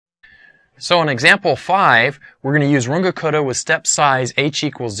So in example 5, we're going to use Runge-Kutta with step size h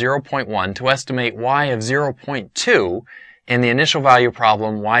equals 0.1 to estimate y of 0.2 in the initial value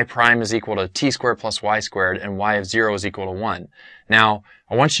problem y prime is equal to t squared plus y squared and y of 0 is equal to 1. Now,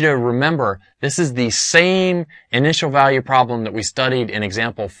 I want you to remember this is the same initial value problem that we studied in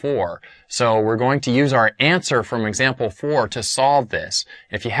example 4. So we're going to use our answer from example 4 to solve this.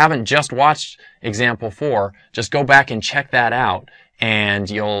 If you haven't just watched example 4, just go back and check that out and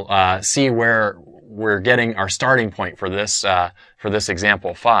you'll see where we're getting our starting point for this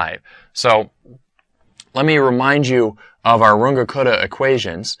example 5. So let me remind you of our Runge-Kutta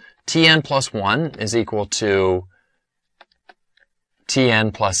equations. Tn plus 1 is equal to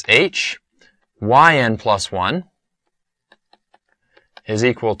Tn plus h. Yn plus 1 is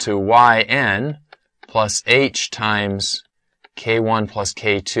equal to Yn plus h times k1 plus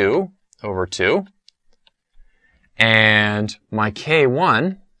k2 over 2. And my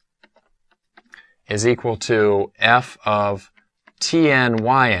k1 is equal to f of Tn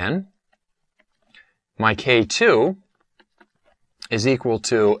Yn. My k2 is equal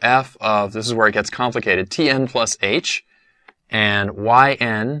to f of, this is where it gets complicated, Tn plus h and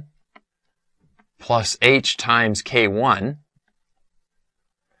Yn plus h times k1.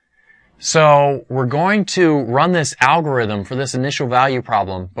 So we're going to run this algorithm for this initial value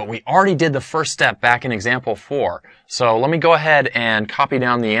problem, but we already did the first step back in example 4. So let me go ahead and copy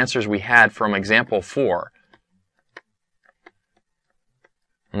down the answers we had from example 4.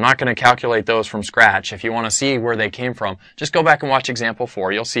 I'm not going to calculate those from scratch. If you want to see where they came from, just go back and watch example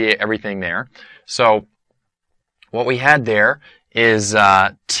 4. You'll see everything there. So what we had there is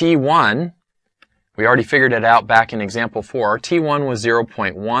T1. We already figured it out back in example 4. T1 was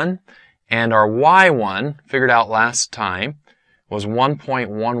 0.1, and our Y1, figured out last time, was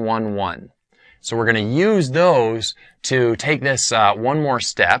 1.111. So we're going to use those to take this one more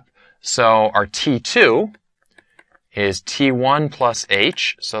step. So our T2 is T1 plus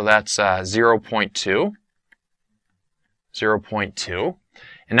h, so that's 0.2. 0.2.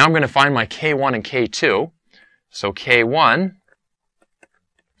 And now I'm going to find my K1 and K2. So K1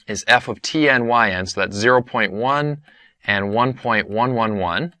 is f of Tn Yn, so that's 0.1 and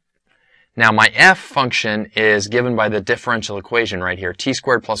 1.111. Now my f function is given by the differential equation right here, t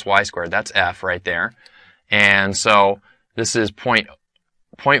squared plus y squared. That's f right there. And so this is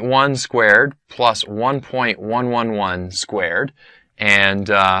 0.1 squared plus 1.111 squared. And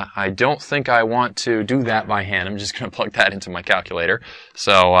I don't think I want to do that by hand. I'm just going to plug that into my calculator.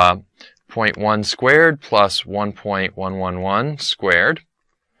 So 0.1 squared plus 1.111 squared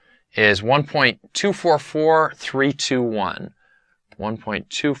is 1.244321.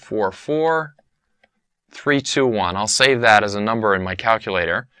 1.244321. I'll save that as a number in my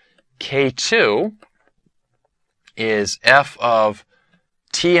calculator. K2 is f of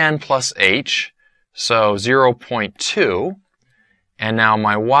Tn plus h, so 0.2. And now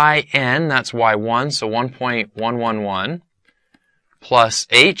my Yn, that's Y1, so 1.111, plus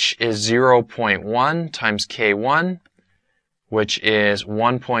h is 0.1 times K1, which is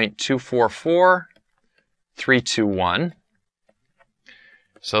 1.244321.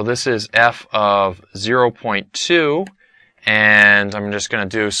 So this is f of 0.2, and I'm just going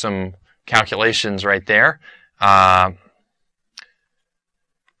to do some calculations right there.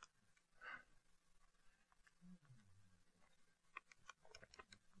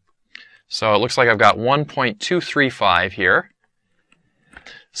 So it looks like I've got 1.235 here.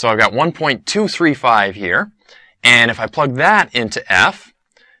 So I've got 1.235 here. And if I plug that into f,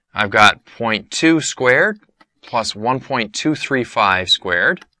 I've got 0.2 squared plus 1.235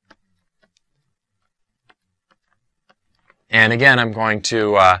 squared. And again, I'm going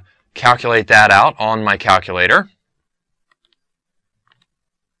to calculate that out on my calculator.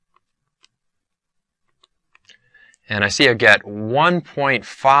 And I see I get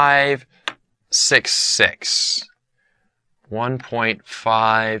 1.566.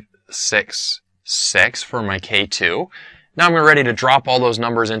 1.566 for my K2. Now I'm ready to drop all those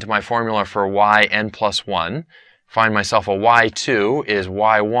numbers into my formula for Yn plus 1. Find myself a Y2 is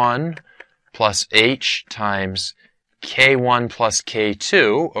Y1 plus h times K1 plus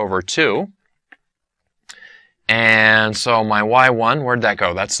K2 over 2. And so my Y1, where'd that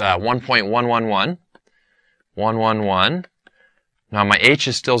go? That's 1.111. 111. Now my h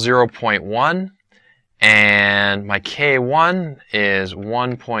is still 0.1, and my K1 is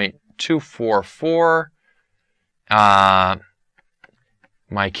 1.244.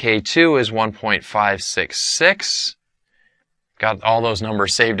 My K2 is 1.566. Got all those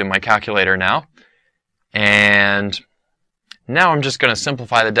numbers saved in my calculator now. And now I'm just going to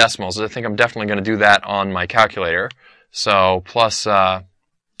simplify the decimals. I think I'm definitely going to do that on my calculator. So plus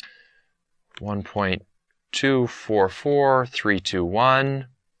 1.244321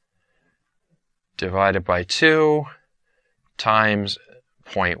 divided by 2 times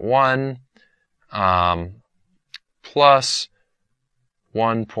 0.1 plus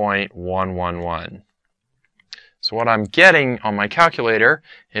 1.111. So what I'm getting on my calculator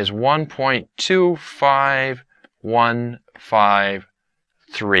is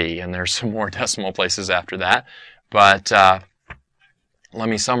 1.25153, and there's some more decimal places after that. But let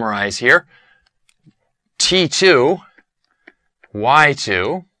me summarize here. T2,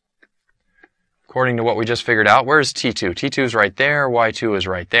 Y2, according to what we just figured out, where's T2? T2 is right there, Y2 is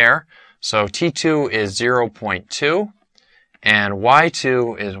right there. So T2 is 0.2, and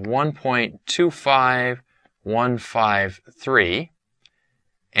Y2 is 1.25153,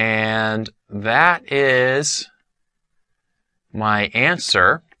 and that is my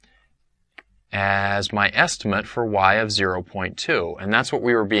answer as my estimate for y of 0.2. And that's what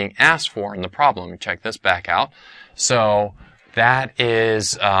we were being asked for in the problem. Check this back out. So that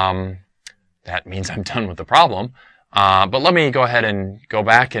is, that means I'm done with the problem. But let me go ahead and go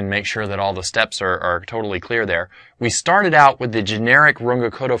back and make sure that all the steps are totally clear there. We started out with the generic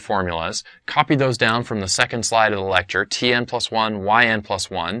Runge-Kutta formulas, copied those down from the second slide of the lecture, Tn plus 1, Yn plus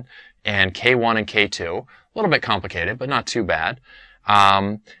 1, and K1 and K2. A little bit complicated, but not too bad.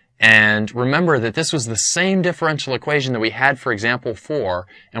 And remember that this was the same differential equation that we had for example 4,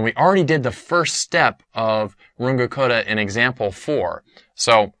 and we already did the first step of Runge-Kutta in example 4.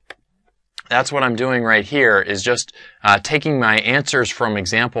 So that's what I'm doing right here, is just taking my answers from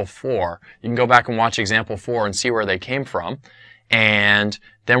example 4. You can go back and watch example 4 and see where they came from. And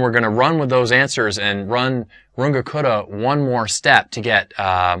then we're going to run with those answers and run Runge-Kutta one more step to get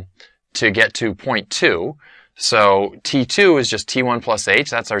to 0.2. So T2 is just T1 plus H,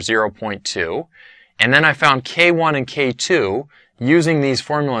 that's our 0.2. And then I found K1 and K2 using these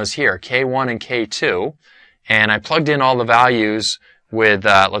formulas here, K1 and K2. And I plugged in all the values with,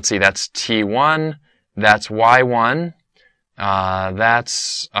 let's see, that's T1, that's Y1,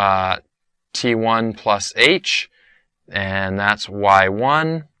 that's T1 plus H, and that's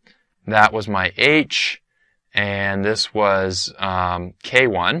Y1, that was my H, and this was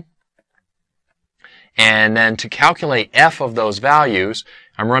K1. And then to calculate f of those values,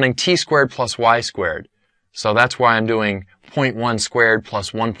 I'm running t squared plus y squared. So that's why I'm doing 0.1 squared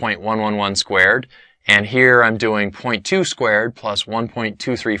plus 1.111 squared. And here I'm doing 0.2 squared plus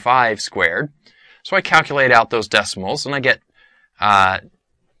 1.235 squared. So I calculate out those decimals, and I get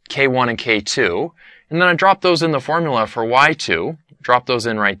K1 and K2. And then I drop those in the formula for Y2. Drop those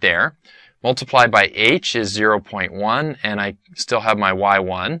in right there. Multiplied by H is 0.1, and I still have my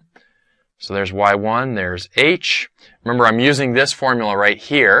Y1. So there's Y1, there's H. Remember, I'm using this formula right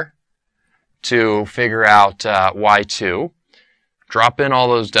here to figure out Y2. Drop in all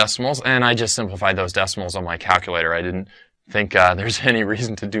those decimals, and I just simplified those decimals on my calculator. I didn't think there's any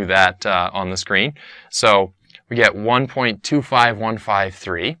reason to do that on the screen. So we get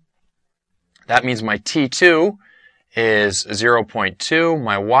 1.25153. That means my T2 is 0.2,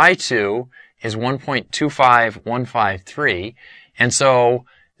 my Y2 is 1.25153, and so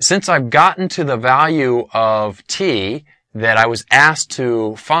since I've gotten to the value of t that I was asked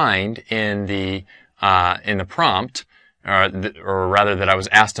to find in the prompt, or rather that I was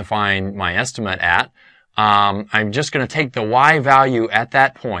asked to find my estimate at, I'm just going to take the y value at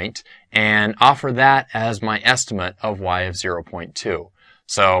that point and offer that as my estimate of y of 0.2.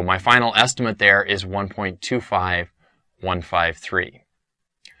 So my final estimate there is 1.25153.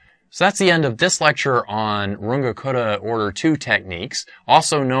 So that's the end of this lecture on Runge-Kutta Order 2 techniques,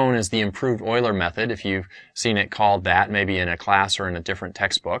 also known as the improved Euler method, if you've seen it called that, maybe in a class or in a different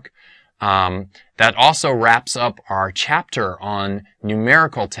textbook. That also wraps up our chapter on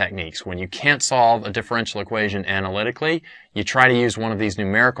numerical techniques. When you can't solve a differential equation analytically, you try to use one of these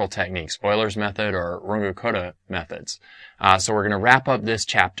numerical techniques, Euler's method or Runge-Kutta methods. So we're going to wrap up this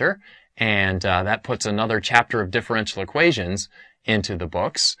chapter, and that puts another chapter of differential equations into the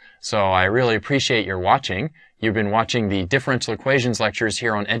books. So I really appreciate your watching. You've been watching the Differential Equations lectures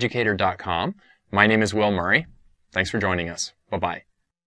here on Educator.com. My name is Will Murray. Thanks for joining us. Bye-bye.